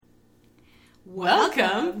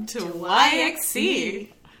Welcome to YXC,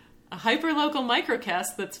 a hyperlocal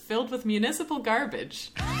microcast that's filled with municipal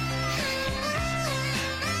garbage.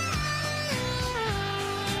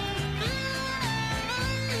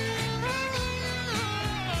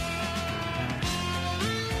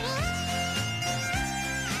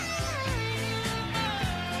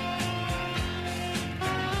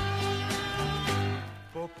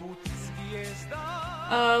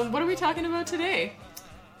 What are we talking about today?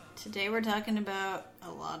 Today we're talking about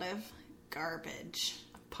a lot of garbage.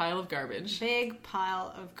 Pile of garbage. Big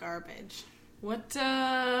pile of garbage. What,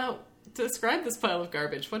 describe this pile of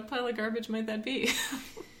garbage. What pile of garbage might that be?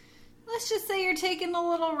 Let's just say you're taking a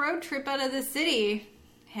little road trip out of the city.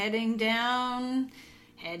 Heading down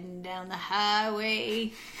the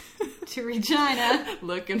highway to Regina.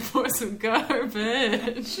 Looking for some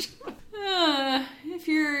garbage. If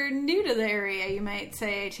you're new to the area, you might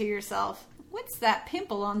say to yourself, what's that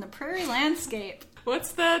pimple on the prairie landscape?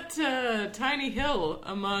 What's that tiny hill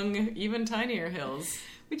among even tinier hills?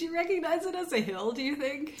 Would you recognize it as a hill, do you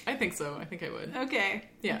think? I think so. I think I would. Okay.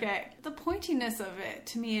 Yeah. Okay. The pointiness of it,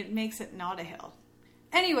 to me, it makes it not a hill.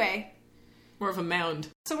 Anyway. More of a mound.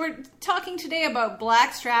 So we're talking today about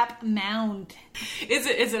Blackstrap Mound. Is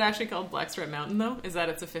it actually called Blackstrap Mountain, though? Is that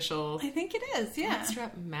its official... I think it is, yeah.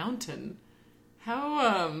 Blackstrap Mountain.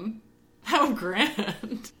 How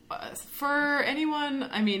grand. For anyone,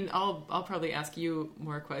 I mean, I'll probably ask you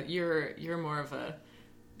more questions. You're more of a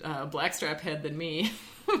Blackstrap head than me.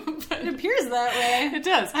 But it appears that way. It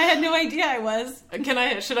does. I had no idea I was.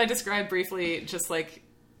 Should I describe briefly just like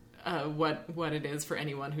what it is for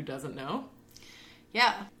anyone who doesn't know?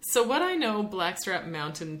 Yeah. So what I know Blackstrap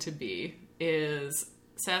Mountain to be is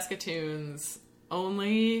Saskatoon's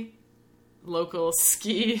only local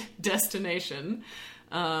ski destination.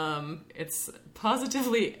 It's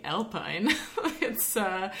positively alpine.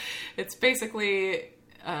 It's basically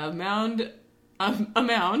a mound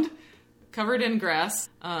covered in grass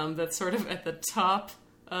that's sort of at the top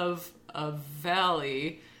of a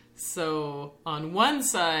valley. So on one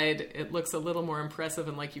side, it looks a little more impressive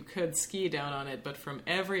and like you could ski down on it, but from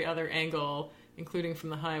every other angle, including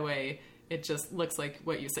from the highway, it just looks like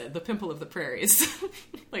what you said, the pimple of the prairies.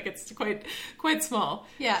 Like it's quite small.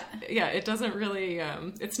 Yeah. Yeah, it doesn't really,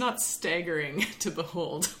 it's not staggering to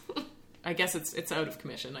behold. I guess it's out of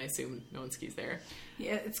commission. I assume no one skis there.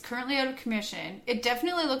 Yeah, it's currently out of commission. It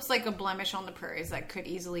definitely looks like a blemish on the prairies that could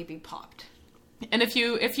easily be popped. And if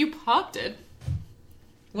you popped it,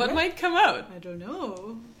 what might come out? I don't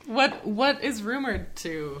know. What is rumored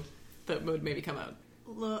to that would maybe come out?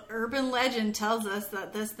 The urban legend tells us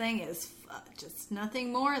that this thing is just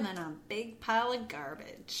nothing more than a big pile of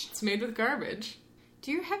garbage. It's made with garbage.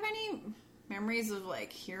 Do you have any memories of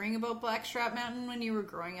like hearing about Blackstrap Mountain when you were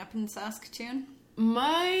growing up in Saskatoon?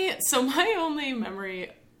 My only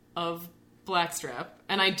memory of Blackstrap,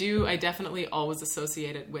 and I definitely always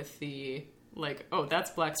associate it with the like, oh,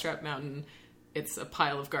 that's Blackstrap Mountain. It's a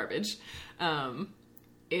pile of garbage.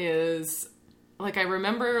 Is like, I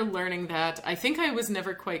remember learning that. I think I was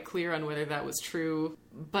never quite clear on whether that was true,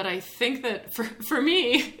 but I think that for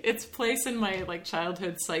me, its place in my like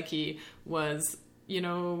childhood psyche was, you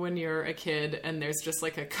know, when you're a kid and there's just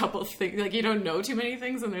like a couple things, like you don't know too many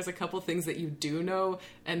things and there's a couple things that you do know,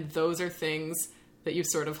 and those are things that you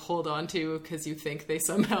sort of hold on to because you think they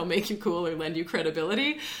somehow make you cool or lend you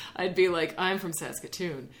credibility. I'd be like, I'm from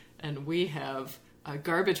Saskatoon and we have a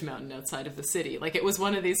garbage mountain outside of the city. Like it was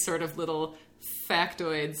one of these sort of little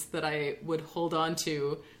factoids that I would hold on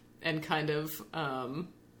to and kind of,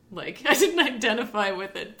 like, I didn't identify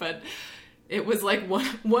with it, but it was like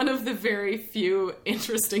one of the very few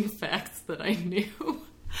interesting facts that I knew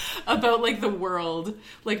about like the world,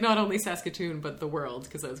 like not only Saskatoon, but the world,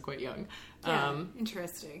 because I was quite young. Yeah,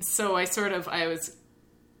 interesting. So I was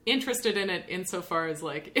interested in it insofar as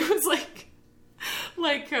like, it was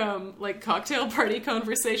like cocktail party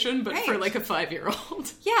conversation, but for like a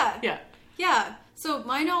 5-year-old. Yeah. Yeah. Yeah. So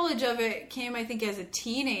my knowledge of it came, I think, as a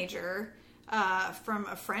teenager, from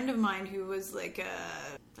a friend of mine who was like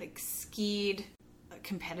skied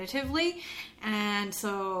competitively, and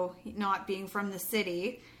so not being from the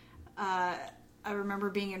city, I remember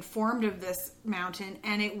being informed of this mountain,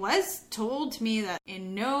 and it was told to me that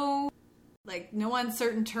in no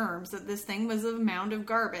uncertain terms that this thing was a mound of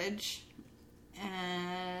garbage,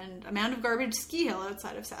 and a mound of garbage ski hill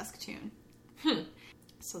outside of Saskatoon.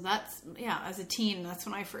 So that's, yeah, as a teen, that's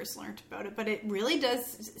when I first learned about it. But it really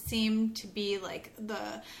does seem to be like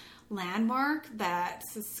the landmark that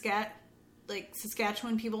Saskatchewan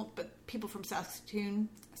people, but people from Saskatoon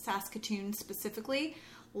specifically,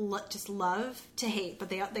 just love to hate. But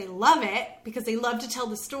they love it because they love to tell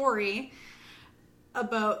the story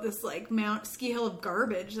about this like ski hill of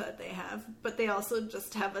garbage that they have, but they also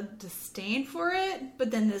just have a disdain for it.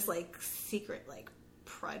 But then this like secret like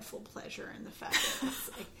prideful pleasure in the fact that it's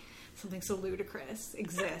like something so ludicrous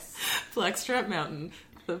exists. Blackstrap Mountain,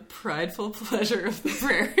 the prideful pleasure of the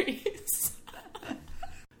prairies.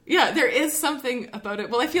 Yeah, there is something about it.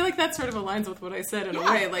 Well, I feel like that sort of aligns with what I said in a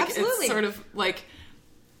way. Like, absolutely. It's sort of like,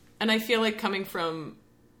 and I feel like coming from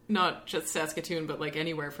not just Saskatoon, but like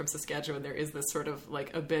anywhere from Saskatchewan, there is this sort of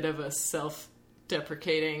like a bit of a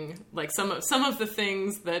self-deprecating, like some of the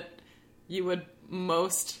things that you would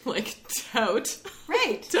most like tout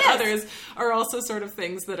to others are also sort of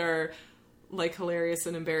things that are like hilarious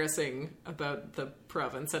and embarrassing about the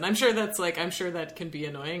province. And I'm sure that can be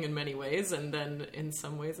annoying in many ways, and then in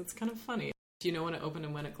some ways it's kind of funny. Do you know when it opened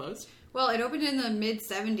and when it closed? Well, it opened in the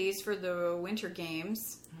mid-70s for the Winter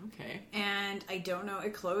Games. Okay. And I don't know,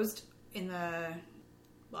 it closed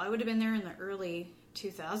I would have been there in the early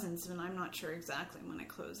 2000s, and I'm not sure exactly when it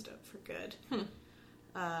closed up for good.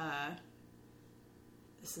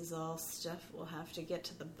 This is all stuff we'll have to get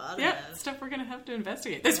to the bottom of. Stuff we're going to have to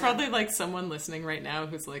investigate. There's probably like someone listening right now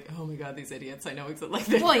who's like, oh my god, these idiots. I know exactly. Like,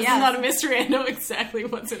 this is not a mystery. I know exactly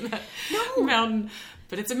what's in that mountain.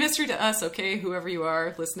 But it's a mystery to us, okay? Whoever you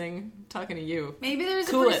are listening, I'm talking to you. Maybe there's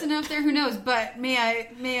a person out there who knows. But may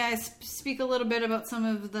I speak a little bit about some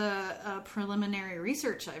of the preliminary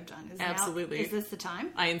research I've done? Absolutely. Is this the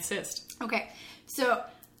time? I insist. Okay. So,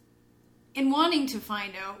 in wanting to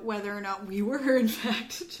find out whether or not we were, in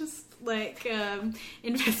fact, just like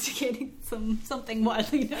investigating something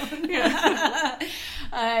widely known,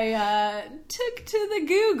 I took to the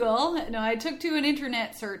Google. No, I took to an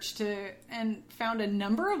internet search and found a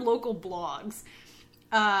number of local blogs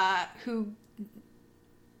who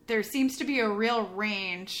there seems to be a real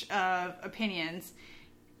range of opinions,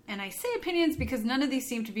 and I say opinions because none of these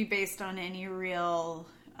seem to be based on any real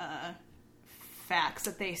facts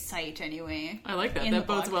that they cite anyway. I like that. That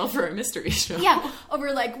bodes well for a mystery show. Yeah,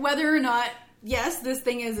 over like whether or not, yes, this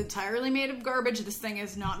thing is entirely made of garbage, this thing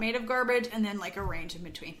is not made of garbage, and then like a range in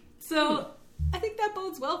between. So I think that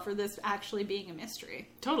bodes well for this actually being a mystery.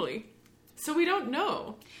 Totally. So we don't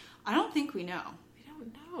know. I don't think we know. We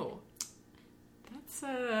don't know. That's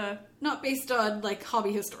not based on like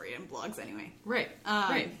hobby historian blogs anyway. Right.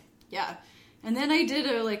 Right. Yeah. And then I did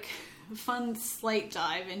a like fun slight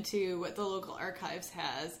dive into what the local archives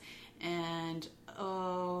has, and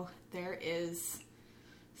there is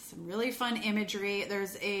some really fun imagery.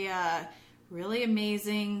 There's a really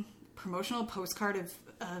amazing promotional postcard of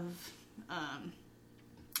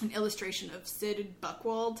an illustration of Sid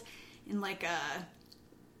Buchwald in like a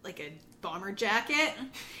bomber jacket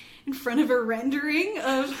in front of a rendering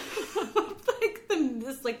of like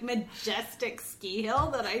this like majestic ski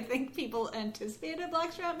hill that I think people anticipated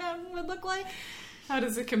Blackstrap Mountain would look like. How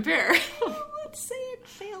does it compare? Let's say it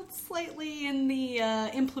failed slightly in the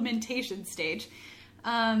implementation stage.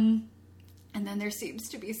 And then there seems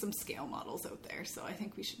to be some scale models out there, so I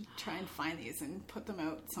think we should try and find these and put them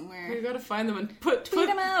out somewhere. We gotta find them and put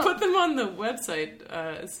them out. Put them on the website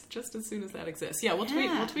just as soon as that exists. Yeah, we'll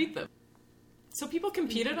tweet them. So people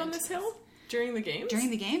competed on this hill during the games? During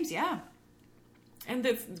the games, yeah. And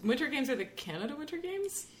the Winter Games are the Canada Winter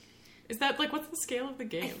Games? Is that, like, what's the scale of the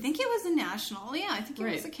games? I think it was a national, yeah. I think it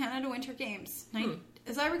was the Canada Winter Games.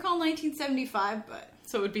 As I recall, 1975, but...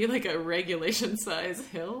 So it would be like a regulation-sized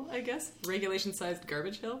hill, I guess? Regulation-sized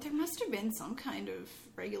garbage hill? There must have been some kind of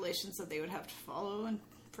regulations that they would have to follow and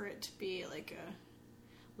for it to be, like,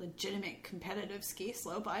 a legitimate competitive ski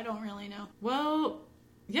slope. I don't really know. Well...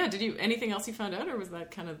 Yeah, anything else you found out, or was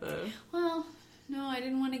that kind of the... Well, no, I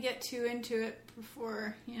didn't want to get too into it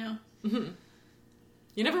before, Mm-hmm.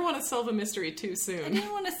 You never want to solve a mystery too soon. I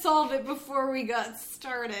didn't want to solve it before we got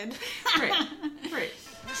started. Right.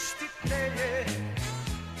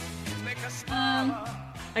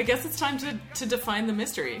 I guess it's time to define the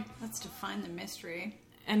mystery. Let's define the mystery.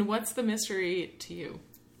 And what's the mystery to you?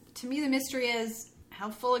 To me, the mystery is, how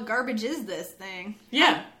full of garbage is this thing?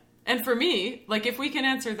 Yeah. And for me, like, if we can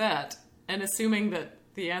answer that, and assuming that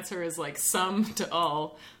the answer is, like, some to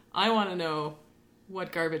all, I want to know,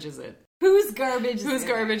 what garbage is it? Whose garbage is it? Whose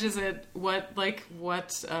garbage is it? What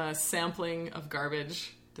sampling of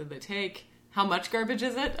garbage did they take? How much garbage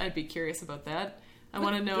is it? I'd be curious about that. I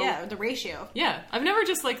want to know... Yeah, the ratio. Yeah. I've never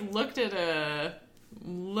just, like, looked at a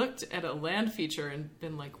land feature and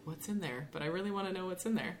been like, what's in there? But I really want to know what's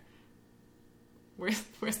in there.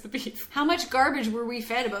 Where's the beef? How much garbage were we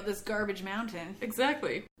fed about this garbage mountain?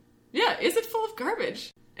 Exactly. Yeah, is it full of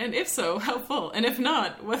garbage? And if so, how full? And if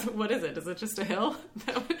not, what is it? Is it just a hill?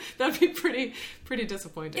 That'd be pretty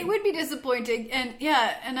disappointing. It would be disappointing, and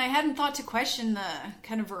I hadn't thought to question the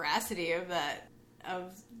kind of veracity of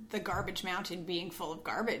the garbage mountain being full of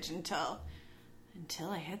garbage until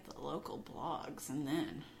I hit the local blogs, and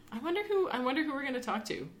then I wonder who we're going to talk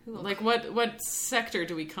to. Like what sector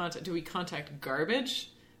do we contact? Do we contact garbage?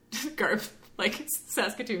 Like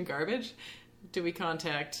Saskatoon garbage? Do we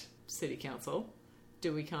contact city council?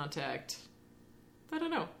 Do we contact... I don't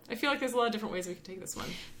know. I feel like there's a lot of different ways we can take this one.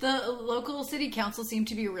 The local city council seemed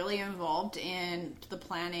to be really involved in the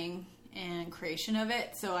planning and creation of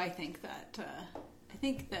it, so I think that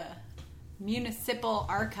the municipal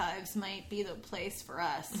archives might be the place for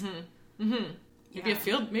us. Mm-hmm. Mm-hmm. Maybe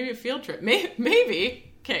a field trip.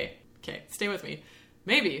 Maybe. Okay, stay with me.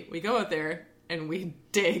 Maybe we go out there and we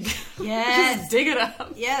dig. Yes. Just dig it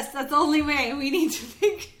up. Yes, that's the only way. We need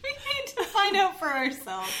to find out for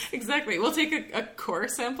ourselves. Exactly. We'll take a core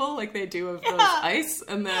sample like they do of those ice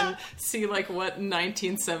and then see like what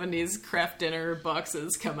 1970s craft dinner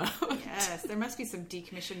boxes come out. Yes, there must be some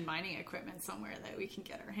decommissioned mining equipment somewhere that we can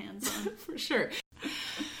get our hands on. For sure.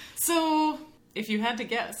 So, if you had to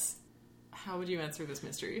guess, how would you answer this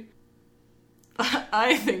mystery?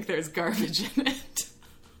 I think there's garbage in it.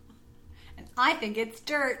 And I think it's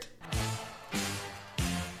dirt.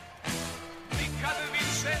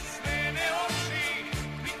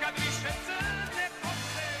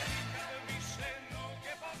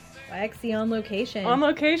 YXC on location. On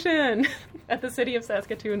location at the City of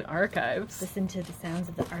Saskatoon Archives. Listen to the sounds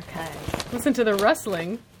of the archives. Listen to the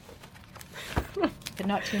rustling. But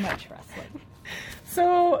not too much rustling.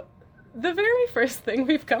 So, the very first thing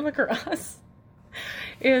we've come across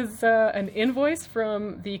is an invoice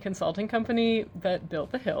from the consulting company that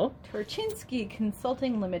built the hill. Torchinsky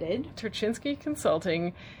Consulting Limited. Torchinsky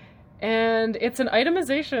Consulting. And it's an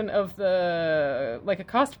itemization of a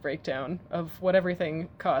cost breakdown of what everything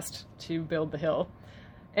cost to build the hill.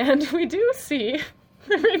 And we do see,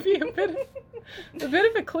 there may be a bit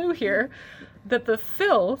of a clue here, that the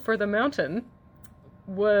fill for the mountain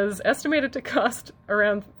was estimated to cost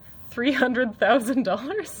around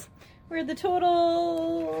 $300,000. Where the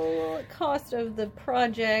total cost of the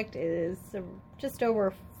project is just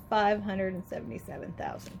over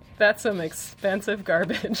 $577,000. That's some expensive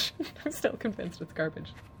garbage. I'm still convinced it's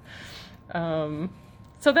garbage. So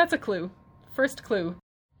that's a clue. First clue.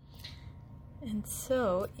 And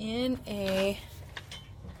so, in a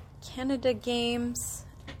Canada Games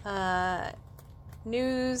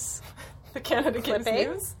news... The Canada Games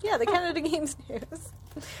news? Yeah, the Canada Games news.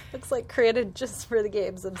 Looks like created just for the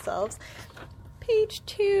games themselves. Page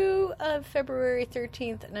 2 of February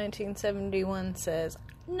 13th, 1971 says,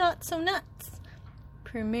 "Not so nuts."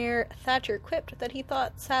 Premier Thatcher quipped that he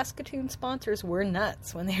thought Saskatoon sponsors were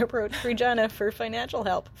nuts when they approached Regina for financial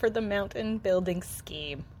help for the mountain building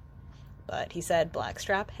scheme. But he said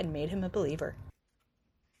Blackstrap had made him a believer.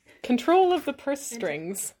 Control of the purse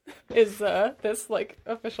strings is this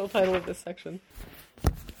official title of this section.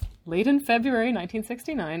 Late in February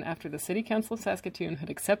 1969, after the City Council of Saskatoon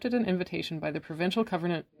had accepted an invitation by the provincial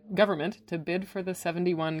government to bid for the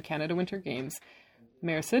 71 Canada Winter Games,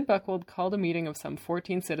 Mayor Sid Buckwold called a meeting of some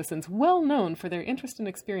 14 citizens well known for their interest and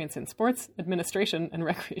experience in sports, administration, and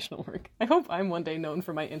recreational work. I hope I'm one day known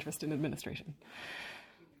for my interest in administration.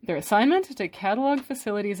 Their assignment to catalog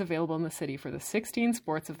facilities available in the city for the 16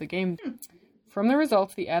 sports of the game. From the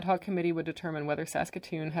results, the ad hoc committee would determine whether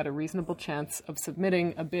Saskatoon had a reasonable chance of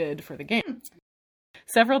submitting a bid for the game.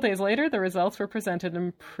 Several days later, the results were presented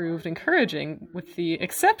and proved encouraging, with the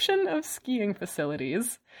exception of skiing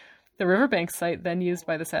facilities. The riverbank site then used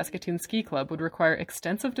by the Saskatoon Ski Club would require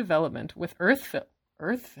extensive development with earth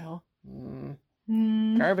fill?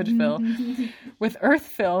 Garbage fill. With earth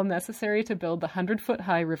fill necessary to build the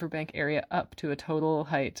 100-foot-high riverbank area up to a total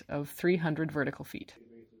height of 300 vertical feet.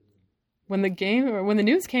 When the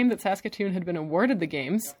news came that Saskatoon had been awarded the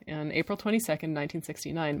games on April 22nd,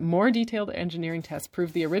 1969, more detailed engineering tests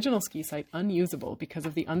proved the original ski site unusable because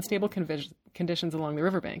of the unstable conditions along the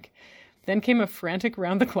riverbank. Then came a frantic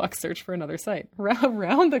round-the-clock search for another site.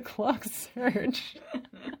 Round-the-clock search.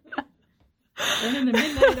 Burning the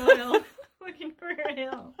midnight oil, looking for a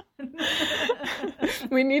hill.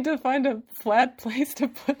 We need to find a flat place to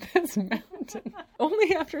put this mountain.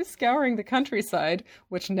 Only after scouring the countryside,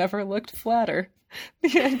 which never looked flatter,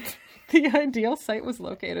 the ideal site was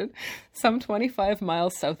located some 25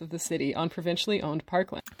 miles south of the city on provincially owned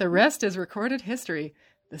parkland. The rest is recorded history.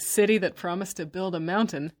 The city that promised to build a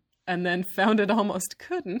mountain and then found it almost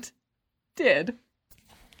couldn't, did.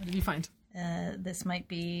 What did you find? This might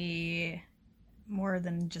be more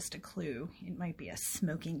than just a clue. It might be a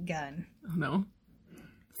smoking gun. Oh, no.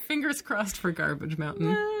 Fingers crossed for Garbage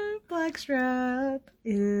Mountain. Blackstrap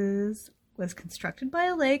was constructed by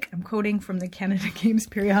a lake. I'm quoting from the Canada Games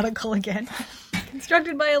periodical again.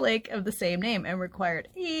 Constructed by a lake of the same name and required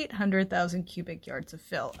 800,000 cubic yards of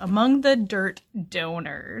fill. Among the dirt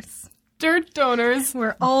donors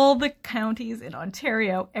were all the counties in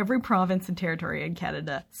Ontario, every province and territory in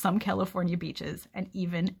Canada, some California beaches, and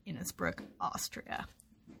even Innsbruck, Austria.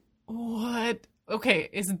 What? Okay,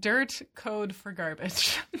 is dirt code for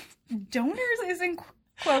garbage? Donors is in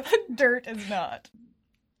quotes, dirt is not.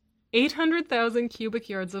 800,000 cubic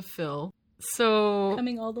yards of fill. So...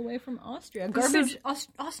 Coming all the way from Austria. Garbage,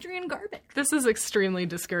 Austrian garbage. This is extremely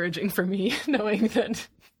discouraging for me, knowing that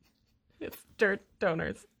it's dirt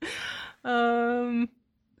donors. I'm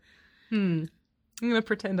going to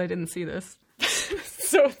pretend I didn't see this.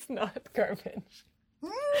 So it's not garbage.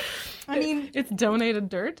 I mean... It's donated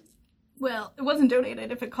dirt? Well, it wasn't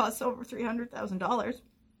donated if it costs over $300,000.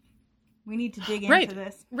 We need to dig into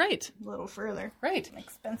this a little further. Right.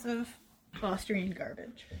 Expensive Austrian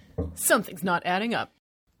garbage. Something's not adding up.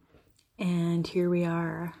 And here we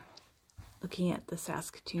are looking at the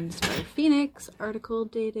Saskatoon Star Phoenix article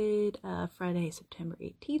dated Friday, September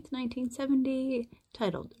 18th, 1970,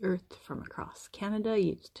 titled Earth from Across Canada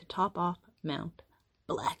Used to Top Off Mount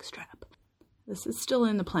Blackstrap. This is still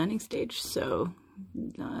in the planning stage, so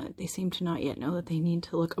they seem to not yet know that they need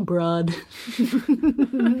to look abroad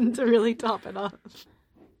to really top it off.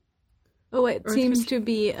 Oh, it seems to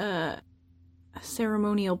be a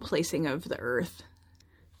ceremonial placing of the Earth.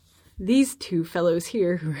 These two fellows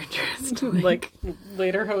here who are dressed like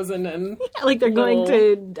lederhosen and like they're going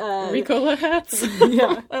to Ricola hats.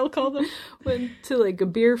 Yeah, I'll call them. Went to like a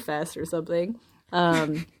beer fest or something.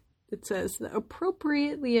 It says the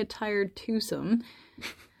appropriately attired twosome.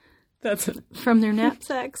 That's it. From their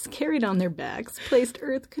knapsacks carried on their backs, placed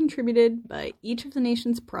earth contributed by each of the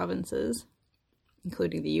nation's provinces,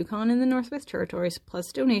 including the Yukon and the Northwest Territories,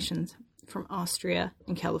 plus donations from Austria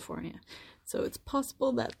and California. So it's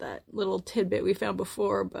possible that that little tidbit we found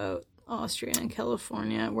before about Austria and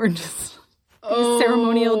California were just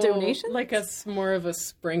ceremonial donations? Like more of a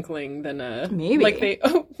sprinkling than a... Maybe. Like they...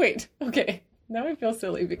 Oh, wait. Okay. Now I feel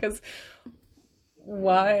silly because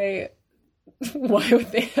why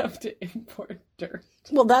would they have to import dirt?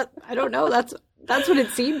 Well, I don't know. That's what it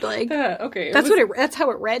seemed like. Okay. That's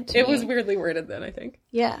how it read to me. It was weirdly worded then, I think.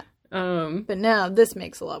 Yeah. But now this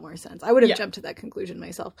makes a lot more sense. I would have jumped to that conclusion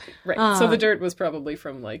myself. Right. So the dirt was probably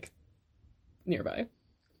from like nearby.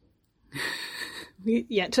 We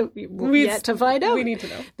yet to find out. We need to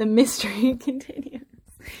know. The mystery continues.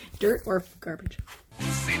 Dirt or garbage?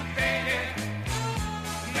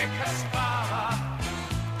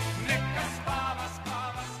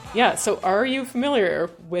 Yeah, so are you familiar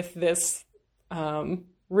with this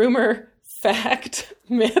rumor, fact,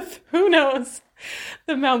 myth? Who knows?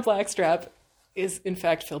 The Mount Blackstrap is in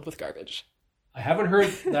fact filled with garbage. I haven't heard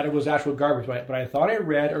that it was actual garbage, but I thought I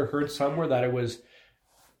read or heard somewhere that it was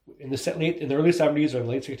in the early 70s or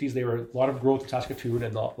late 60s. There were a lot of growth in Saskatoon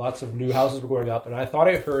and lots of new houses were going up. And I thought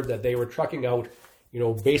I heard that they were trucking out,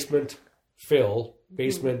 basement fill,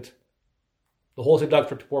 the holes they dug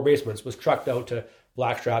for 4 basements was trucked out to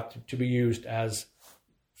Blackstrap to be used as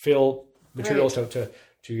fill materials to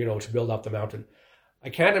build up the mountain. I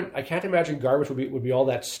can't imagine garbage would be all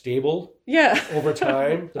that stable. Yeah. Over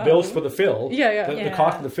time, the bills for the fill. The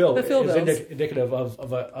cost of the fill is indicative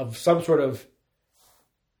of some sort of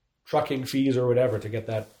trucking fees or whatever to get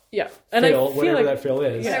that. Yeah, and fill, whatever that fill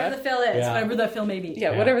is. Whatever the fill is, whatever the fill may be.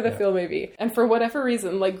 Yeah, whatever the fill may be. And for whatever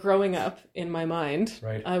reason, like growing up in my mind,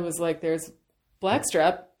 I was like, "There's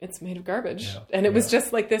Blackstrap, it's made of garbage." Yeah. And it was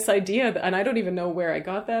just like this idea, and I don't even know where I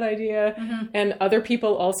got that idea. Mm-hmm. And other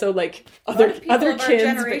people also, like other kids of our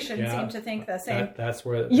generation seem to think the same. That's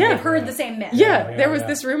where I've heard the same myth. Yeah, there was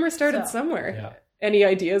this rumor started somewhere. Yeah. Any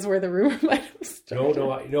ideas where the rumor might have started?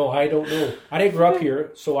 No, I don't know. I didn't grow up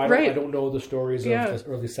here, so I don't know the stories of the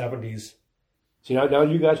early 70s. See, now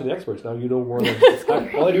you guys are the experts. Now you know more than...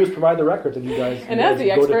 all I do is provide the records, and you guys... And as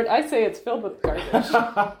the expert, I say it's filled with garbage.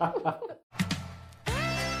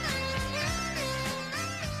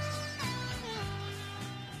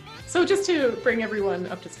 So just to bring everyone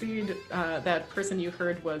up to speed, that person you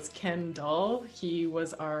heard was Ken Dahl. He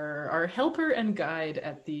was our helper and guide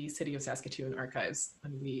at the City of Saskatoon archives,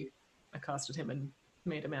 and we accosted him and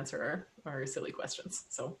made him answer our silly questions.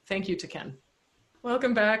 So thank you to Ken.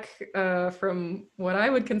 Welcome back from what I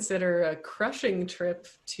would consider a crushing trip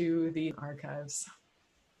to the archives.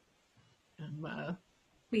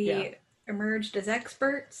 We emerged as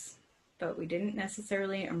experts, but we didn't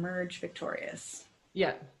necessarily emerge victorious.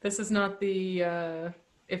 Yeah, this is not the,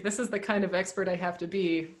 if this is the kind of expert I have to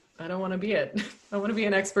be, I don't want to be it. I want to be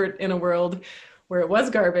an expert in a world where it was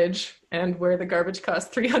garbage and where the garbage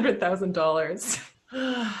cost $300,000.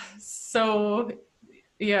 So,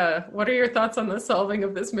 yeah, what are your thoughts on the solving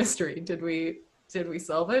of this mystery? Did we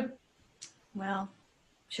solve it? Well,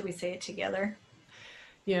 should we say it together?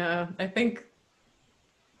 Yeah, I think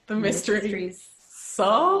the mystery's Mystery's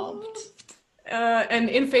solved. And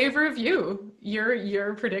in favor of you,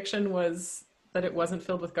 your prediction was that it wasn't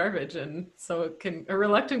filled with garbage, and so a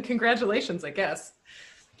reluctant congratulations, I guess.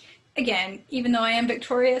 Again, even though I am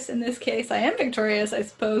victorious in this case, I am victorious, I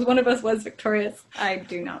suppose. One of us was victorious. I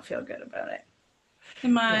do not feel good about it.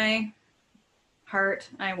 In my heart,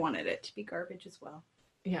 I wanted it to be garbage as well.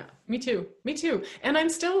 Yeah, me too. And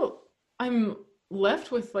I'm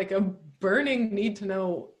left with like a burning need to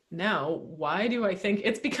know now, why do I think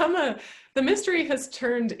it's become the mystery has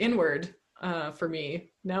turned inward for me.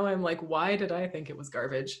 Now I'm like, why did I think it was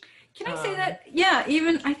garbage? Can I say that? Yeah,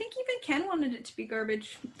 I think even Ken wanted it to be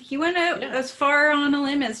garbage. He went out as far on a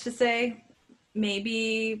limb as to say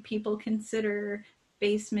maybe people consider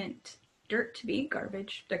basement dirt to be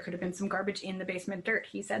garbage. There could have been some garbage in the basement dirt.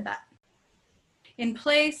 He said that. In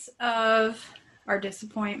place of our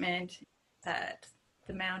disappointment that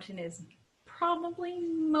the mountain is probably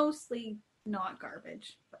mostly not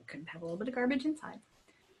garbage, but could have a little bit of garbage inside.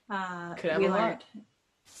 We learned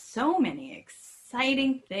so many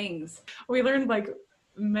exciting things. We learned like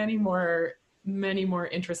many more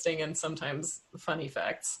interesting and sometimes funny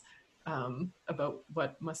facts about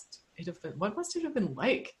what must it have been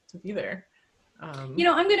like to be there. I'm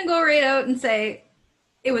going to go right out and say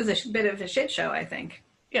it was a bit of a shit show, I think.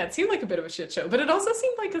 Yeah, it seemed like a bit of a shit show, but it also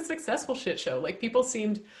seemed like a successful shit show. Like people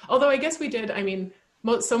seemed, although I guess we did,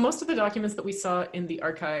 most of the documents that we saw in the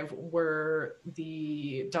archive were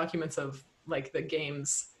the documents of like the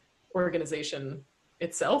games organization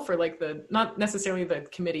itself, or like not necessarily the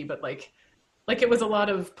committee, but like it was a lot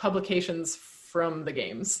of publications from the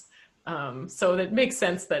games. So it makes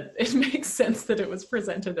sense that it was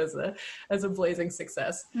presented as a blazing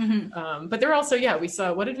success. Mm-hmm. But there were also, we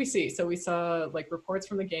saw, what did we see? So we saw like reports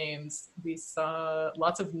from the games. We saw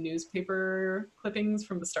lots of newspaper clippings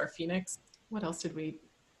from the Star Phoenix. What else did we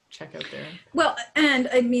check out there? Well, and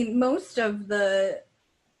most of the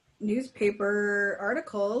newspaper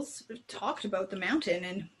articles talked about the mountain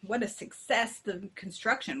and what a success the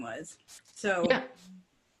construction was. So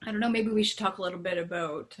I don't know, maybe we should talk a little bit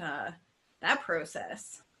about that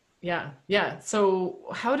process. Yeah. So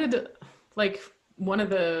how did, one of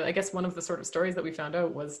the sort of stories that we found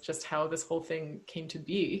out was just how this whole thing came to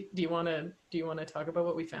be. Do you want to talk about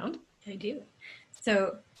what we found? I do.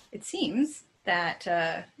 So it seems that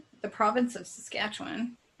the province of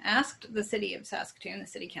Saskatchewan asked the city of Saskatoon, the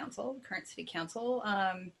city council, the current city council,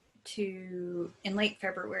 in late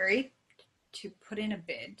February, to put in a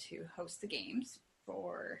bid to host the games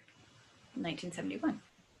for 1971.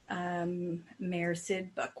 Mayor Sid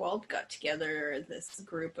Buchwald got together this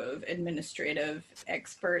group of administrative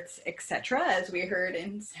experts, etc., as we heard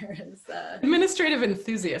in Sarah's... administrative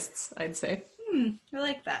enthusiasts, I'd say. I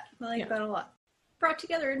like that. I like that a lot. Brought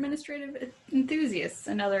together administrative enthusiasts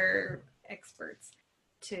and other experts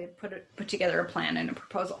to put together a plan and a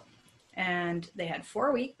proposal. And they had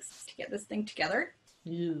 4 weeks to get this thing together.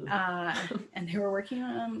 Yeah. And they were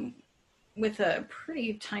working with a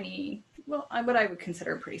pretty tiny, what I would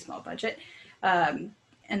consider a pretty small budget. And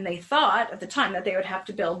they thought at the time that they would have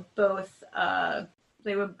to build both,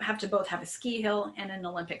 they would have to both have a ski hill and an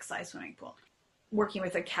Olympic-sized swimming pool, working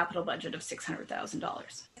with a capital budget of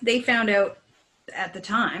 $600,000. They found out at the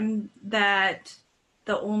time that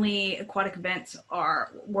the only aquatic events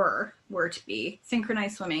were to be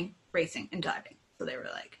synchronized swimming, racing, and diving. So they were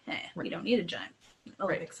like, hey, we don't need a giant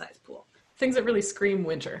Olympic-sized pool. Things that really scream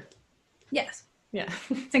winter. Yes. Yeah.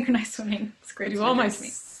 Synchronized swimming screams winter. I do all my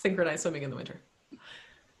synchronized swimming in the winter.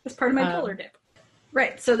 That's part of my polar dip.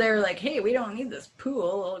 Right. So they're like, hey, we don't need this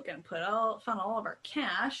pool. We're going to funnel all of our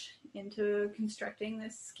cash into constructing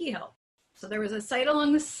this ski hill. So there was a site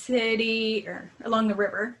along the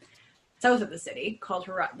river, south of the city, called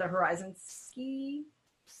the Horizon Ski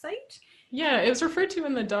Site. Yeah, it was referred to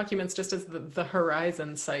in the documents just as the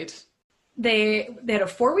Horizon Site. They had a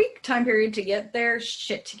 4-week time period to get their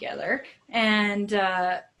shit together, and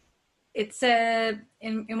it said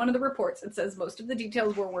in one of the reports, it says most of the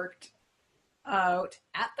details were worked out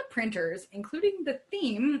at the printers, including the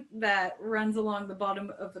theme that runs along the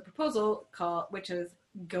bottom of the proposal, which is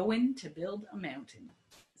 "Going to Build a Mountain."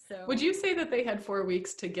 So, would you say that they had 4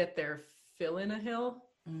 weeks to get their fill in a hill?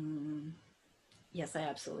 Yes, I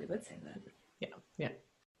absolutely would say that. Yeah.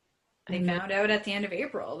 They found out at the end of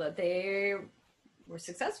April that they were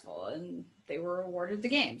successful and they were awarded the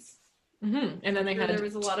games. Mm-hmm. And then there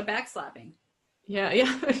was a lot of backslapping.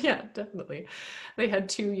 Yeah, definitely. They had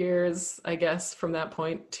 2 years, I guess, from that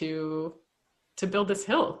point to build this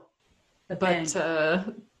hill. But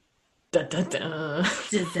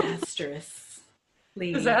disastrous.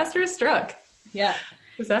 Disaster struck. Yeah.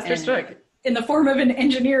 Disaster struck. In the form of an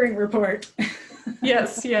engineering report.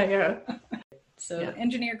 Yes, yeah. So the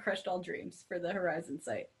engineer crushed all dreams for the Horizon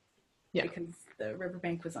site. Yeah. Because the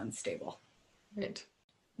riverbank was unstable. Right.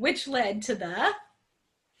 Which led to the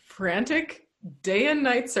frantic day and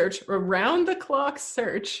night search, around the clock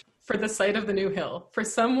search for the site of the new hill, for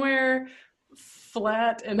somewhere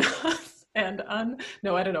flat enough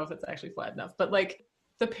no, I don't know if it's actually flat enough, but like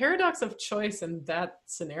the paradox of choice in that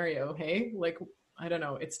scenario, hey, like, I don't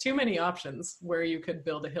know, it's too many options where you could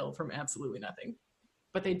build a hill from absolutely nothing.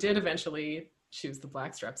 But they did eventually choose the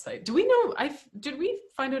Blackstrap site. Did we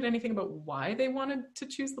find out anything about why they wanted to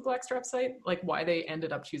choose the Blackstrap site? Like why they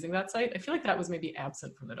ended up choosing that site? I feel like that was maybe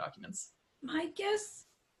absent from the documents. My guess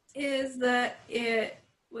is that it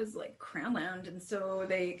was like crown land, and so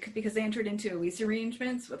because they entered into lease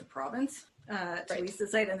arrangements with the province to lease the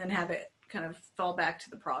site and then have it kind of fall back to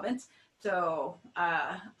the province. So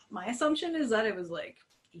my assumption is that it was like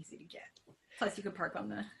easy to get. Plus you could park on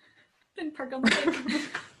the lake.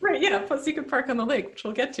 Right, yeah. Plus you could park on the lake, which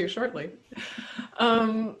we'll get to shortly.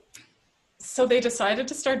 So they decided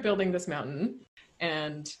to start building this mountain.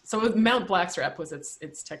 And so Mount Blackstrap was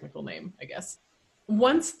its technical name, I guess.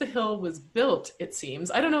 Once the hill was built, it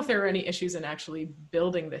seems, I don't know if there were any issues in actually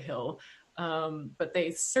building the hill, but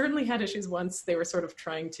they certainly had issues once they were sort of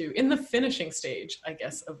trying to, in the finishing stage, I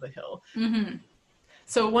guess, of the hill. Mm-hmm.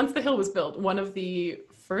 So once the hill was built, one of the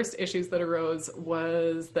first issues that arose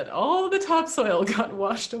was that all the topsoil got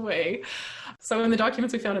washed away. So in the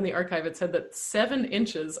documents we found in the archive, it said that 7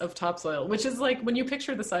 inches of topsoil, which is like, when you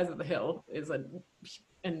picture the size of the hill, is an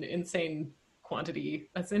insane quantity.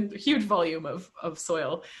 That's a huge volume of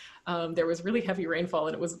soil. There was really heavy rainfall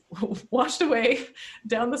and it was washed away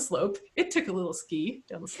down the slope. It took a little ski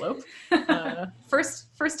down the slope.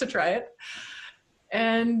 First to try it.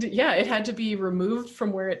 And yeah, it had to be removed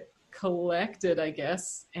from where it collected, I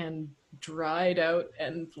guess, and dried out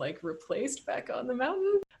and like replaced back on the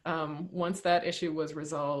mountain. Once that issue was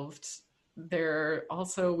resolved,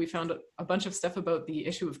 we found a bunch of stuff about the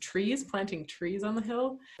issue of planting trees on the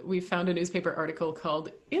hill. We found a newspaper article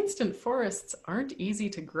called "Instant Forests Aren't Easy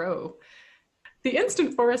to Grow." The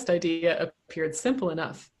instant forest idea appeared simple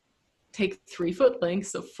enough. Take 3-foot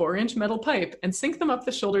lengths of 4-inch metal pipe and sink them up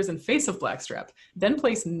the shoulders and face of Blackstrap. Then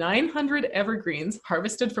place 900 evergreens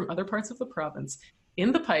harvested from other parts of the province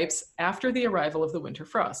in the pipes after the arrival of the winter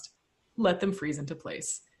frost. Let them freeze into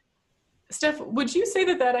place. Steph, would you say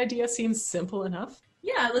that idea seems simple enough?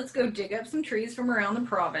 Yeah, let's go dig up some trees from around the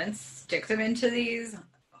province, stick them into these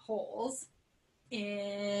holes,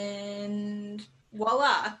 and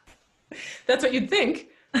voila. That's what you'd think.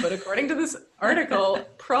 But according to this article,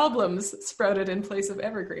 problems sprouted in place of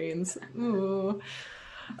evergreens. Ooh.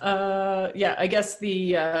 Yeah, I guess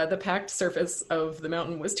the packed surface of the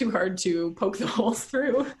mountain was too hard to poke the holes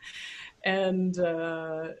through. And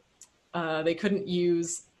they couldn't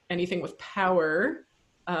use anything with power,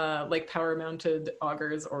 like power-mounted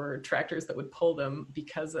augers or tractors that would pull them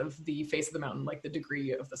because of the face of the mountain, like the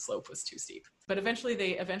degree of the slope was too steep. But eventually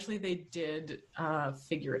they did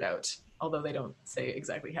figure it out, although they don't say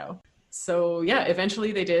exactly how. So yeah,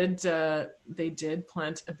 eventually they did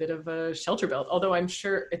plant a bit of a shelter belt, although I'm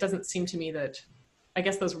sure it doesn't seem to me that, I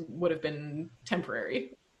guess those would have been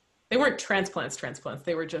temporary. They weren't transplants.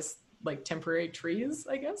 They were just like temporary trees,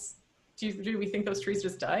 I guess. Do we think those trees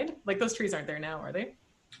just died? Like those trees aren't there now, are they?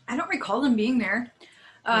 I don't recall them being there.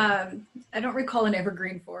 I don't recall an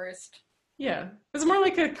evergreen forest. Yeah, it was more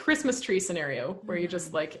like a Christmas tree scenario where you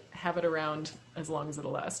just like have it around as long as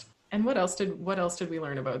it'll last. And what else did we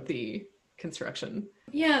learn about the construction?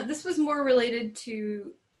 Yeah, this was more related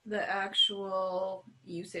to the actual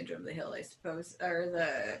usage of the hill, I suppose,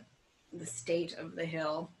 or the state of the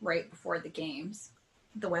hill right before the games.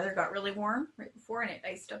 The weather got really warm right before, and it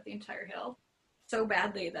iced up the entire hill so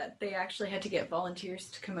badly that they actually had to get volunteers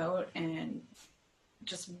to come out and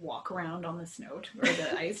just walk around on the snow or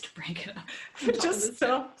the ice to break it up. Just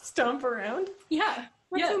stomp around? Yeah.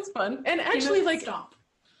 That sounds fun. And actually, like, stomp.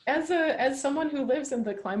 As someone who lives in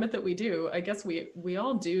the climate that we do, I guess we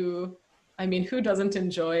all do. I mean, who doesn't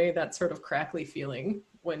enjoy that sort of crackly feeling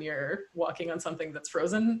when you're walking on something that's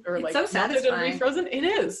frozen or it's like so melted and satisfying. refrozen?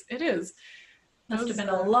 It is. Must have been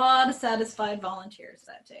a lot of satisfied volunteers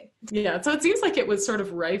that day. Yeah, so it seems like it was sort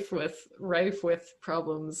of rife with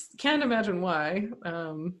problems. Can't imagine why.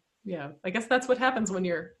 Yeah, I guess that's what happens when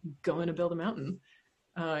you're going to build a mountain.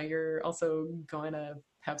 You're also going to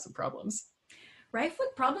have some problems. Rife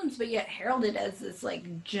with problems, but yet heralded as this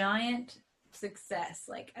like giant success,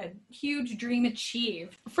 like a huge dream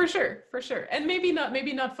achieved. For sure. And maybe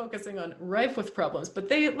not focusing on rife with problems,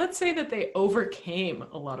 but let's say that they overcame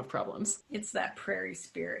a lot of problems. It's that prairie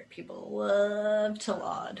spirit people love to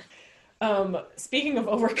laud. Speaking of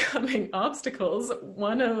overcoming obstacles,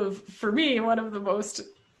 one of the most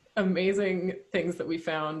amazing things that we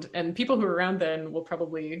found, and people who were around then will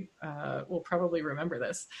probably remember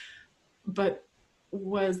this, but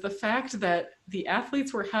was the fact that the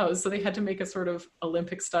athletes were housed, so they had to make a sort of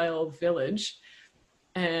Olympic-style village.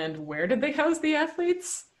 And where did they house the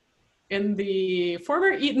athletes? In the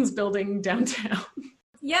former Eaton's building downtown.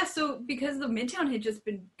 Yeah, so because the Midtown had just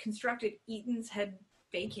been constructed, Eaton's had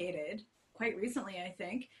vacated quite recently, I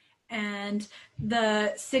think. And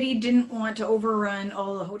the city didn't want to overrun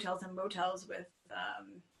all the hotels and motels with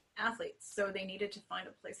athletes, so they needed to find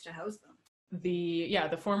a place to house them. The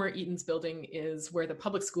former Eaton's building is where the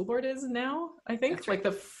public school board is now, I think. That's right. Like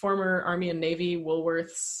the former Army and Navy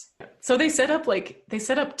Woolworths. So they set up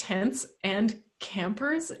tents and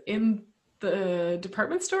campers in the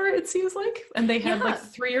department store, it seems like. And they had like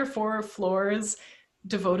 3 or 4 floors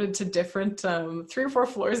devoted to different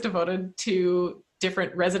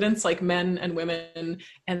different residents, like men and women,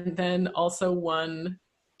 and then also one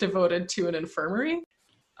devoted to an infirmary.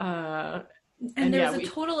 And there was a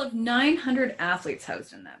total of 900 athletes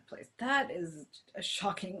housed in that place. That is a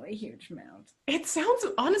shockingly huge amount. It sounds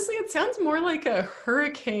more like a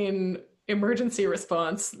hurricane emergency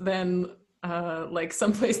response than like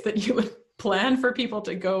someplace that you would plan for people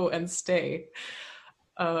to go and stay.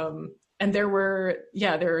 And there were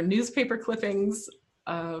newspaper clippings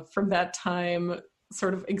from that time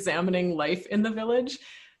sort of examining life in the village.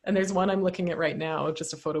 And there's one I'm looking at right now,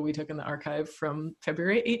 just a photo we took in the archive from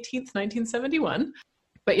February 18th, 1971.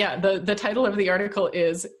 But yeah, the title of the article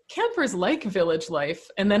is Campers Like Village Life.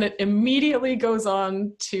 And then it immediately goes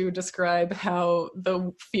on to describe how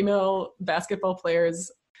the female basketball players,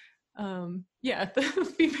 couldn't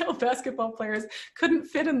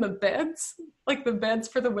fit in the beds. Like the beds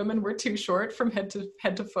for the women were too short from head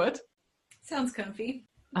to foot. Sounds comfy.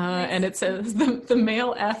 Nice. And it says the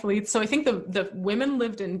male athletes, so I think the women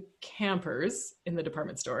lived in campers in the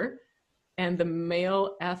department store, and the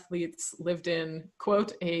male athletes lived in,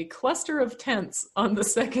 quote, a cluster of tents on the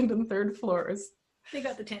 2nd and 3rd floors. They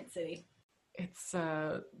got the tent city. It's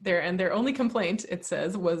their only complaint, it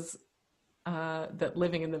says, was that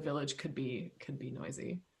living in the village could be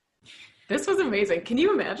noisy. This was amazing. Can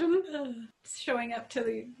you imagine? Showing up to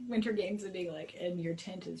the winter games and being like, and your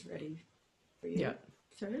tent is ready for you. Yeah.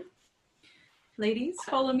 Sir? Ladies,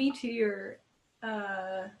 follow me to your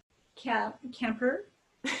camper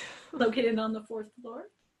located on the 4th floor.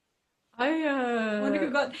 I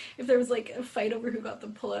wonder if there was like a fight over who got the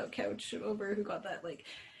pull-out couch, over who got that like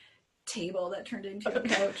table that turned into a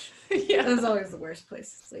couch. Yeah. That was always the worst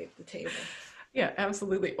place to sleep, the table. Yeah,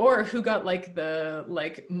 absolutely. Or who got like the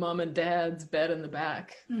mom and dad's bed in the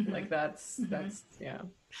back. Mm-hmm. Like that's yeah.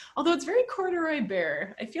 Although it's very Corduroy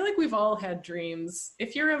Bear. I feel like we've all had dreams.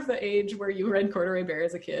 If you're of the age where you read Corduroy Bear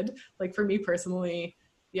as a kid, like for me personally,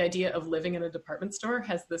 the idea of living in a department store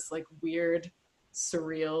has this like weird,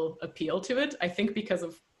 surreal appeal to it. I think because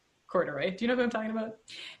of Corduroy. Do you know what I'm talking about?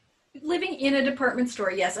 Living in a department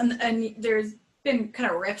store, yes. And there's been kind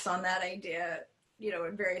of riffs on that idea, you know,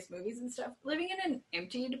 in various movies and stuff. Living in an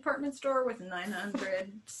empty department store with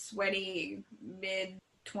 900 sweaty,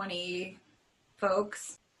 mid-20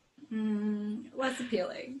 folks, less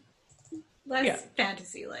appealing. Less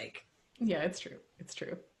fantasy-like. Yeah, it's true. It's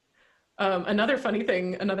true. Another funny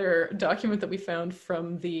thing, another document that we found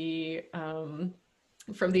from the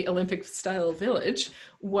Olympic-style village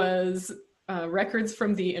was records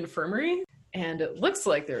from the infirmary. And it looks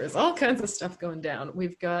like there is all kinds of stuff going down.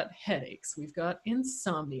 We've got headaches, we've got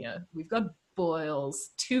insomnia, we've got boils,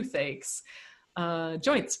 toothaches,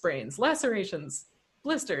 joint sprains, lacerations,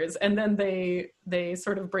 blisters, and then they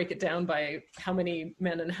sort of break it down by how many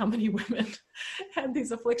men and how many women had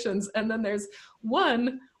these afflictions. And then there's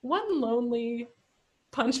one lonely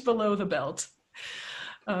punch below the belt.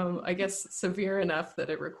 I guess severe enough that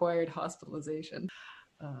it required hospitalization.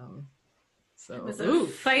 So it was a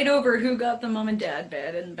fight over who got the mom and dad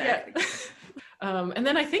bed in the back. Yeah. And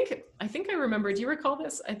then I think I remember, do you recall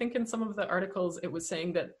this? I think in some of the articles it was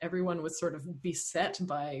saying that everyone was sort of beset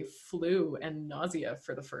by flu and nausea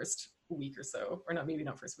for the first week or so, or not, maybe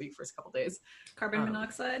not first week, first couple days. Carbon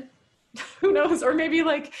monoxide. Who knows? Or maybe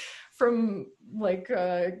like from like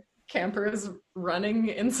campers running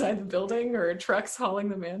inside the building or trucks hauling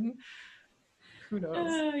them in. Who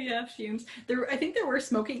knows? Yeah, fumes. I think there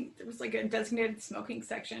was like a designated smoking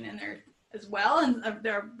section in there as well, and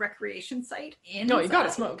their recreation site. No, you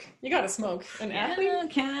gotta smoke. You gotta smoke. An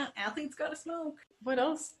athlete? Athletes gotta smoke. What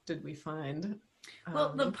else did we find?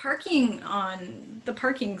 Well, the parking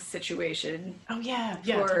situation. Oh yeah,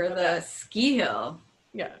 for the ski hill.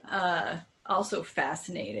 Yeah. Also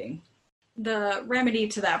fascinating. The remedy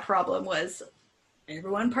to that problem was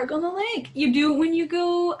everyone park on the lake. You do it when you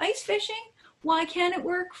go ice fishing. Why can't it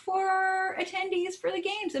work for attendees for the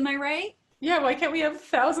games? Am I right? Yeah, why can't we have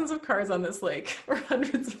thousands of cars on this lake or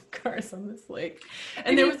hundreds of cars on this lake?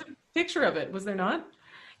 And there was a picture of it, was there not?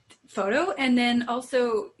 Photo, and then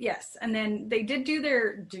also, yes, and then they did do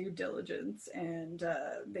their due diligence, and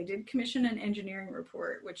they did commission an engineering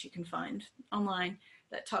report, which you can find online,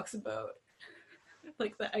 that talks about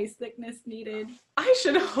like the ice thickness needed. I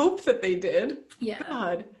should hope that they did. Yeah.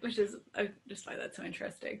 God. Which is, I just find that so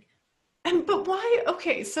interesting. But why?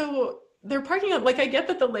 Okay, so they're parking on, like, I get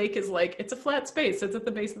that the lake is like, it's a flat space, it's at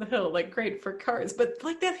the base of the hill, like, great for cars, but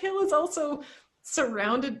like that hill is also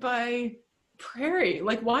surrounded by prairie.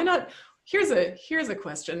 Like, why not? Here's a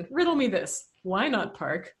question. Riddle me this. Why not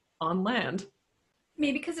park on land?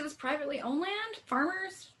 Maybe because it was privately owned land?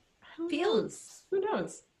 Farmers? Who Fields? knows? Who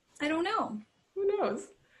knows? I don't know. Who knows?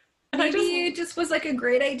 And Maybe it just was like a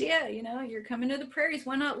great idea, you know? You're coming to the prairies.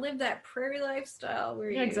 Why not live that prairie lifestyle where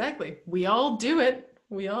Yeah, exactly. We all do it.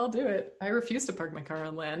 I refuse to park my car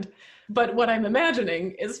on land. But what I'm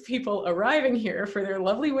imagining is people arriving here for their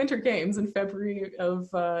lovely winter games in February of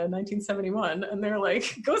 1971, and they're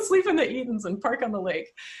like, go sleep in the Edens and park on the lake.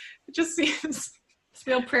 It just seems... It's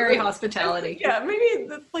real prairie hospitality. Yeah, maybe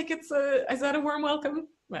like is that a warm welcome?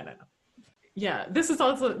 I don't know. Yeah, this is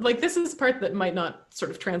also, like, this is the part that might not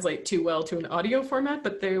sort of translate too well to an audio format,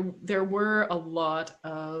 but there were a lot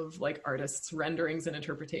of, like, artists' renderings and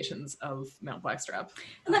interpretations of Mount Blackstrap.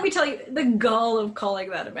 And let me tell you, the gall of calling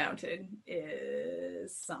that a mountain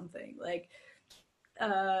is something. Like,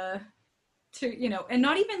 and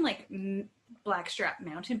not even, like, Blackstrap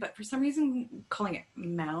Mountain, but for some reason calling it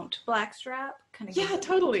Mount Blackstrap kind of... Yeah,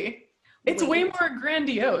 totally. It's way more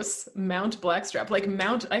grandiose, Mount Blackstrap. Like,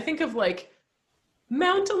 I think of, like,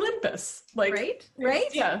 Mount Olympus. Like, right?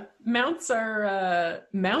 Yeah. Mounts are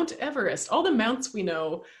Mount Everest. All the mounts we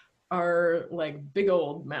know are like big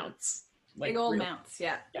old mounts. Like, big old mounts,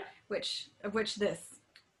 yeah. Yeah. Of which this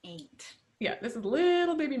ain't. Yeah, this is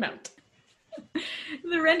little baby mount.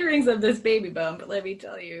 The renderings of this baby bump, let me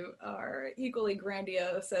tell you, are equally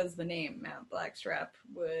grandiose as the name Mount Blackstrap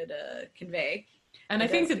would convey. And I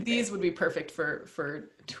think that these would be perfect for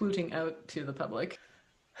tooting out to the public.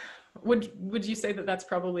 Would you say that that's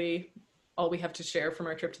probably all we have to share from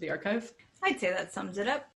our trip to the archive? I'd say that sums it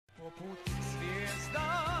up.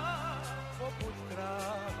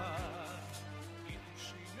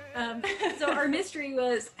 So our mystery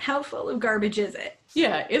was, how full of garbage is it?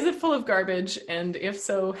 Yeah, is it full of garbage? And if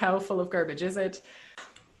so, how full of garbage is it?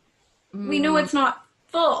 We know it's not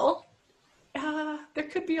full. There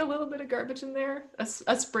could be a little bit of garbage in there.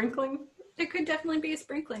 A sprinkling. There could definitely be a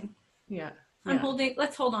sprinkling. Yeah.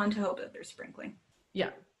 Let's hold on to hope that there's sprinkling.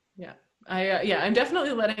 Yeah. I'm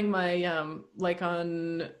definitely letting my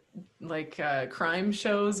crime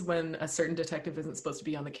shows when a certain detective isn't supposed to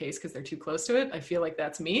be on the case because they're too close to it. I feel like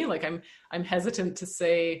that's me. Like I'm hesitant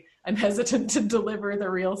to deliver the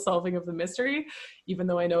real solving of the mystery, even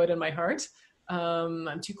though I know it in my heart.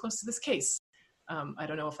 I'm too close to this case. I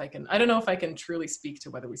don't know if I can truly speak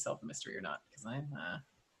to whether we solve the mystery or not, because I'm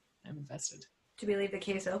invested. Do we leave the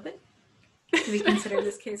case open? Do we consider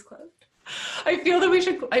this case closed? I feel that we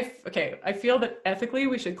should. I feel that ethically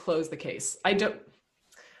we should close the case. I don't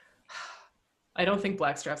think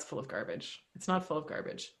Blackstrap's full of garbage. It's not full of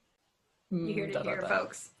garbage. You heard it here,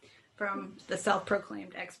 folks, from the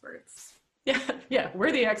self-proclaimed experts. Yeah,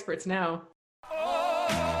 we're the experts now.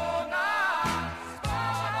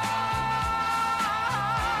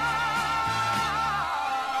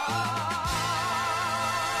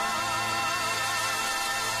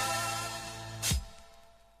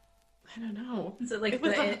 I don't know. Is it like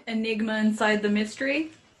the enigma inside the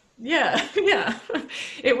mystery? Yeah.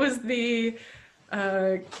 It was the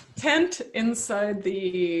tent inside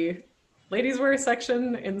the ladies' wear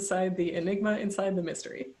section, inside the enigma, inside the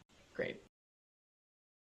mystery. Great.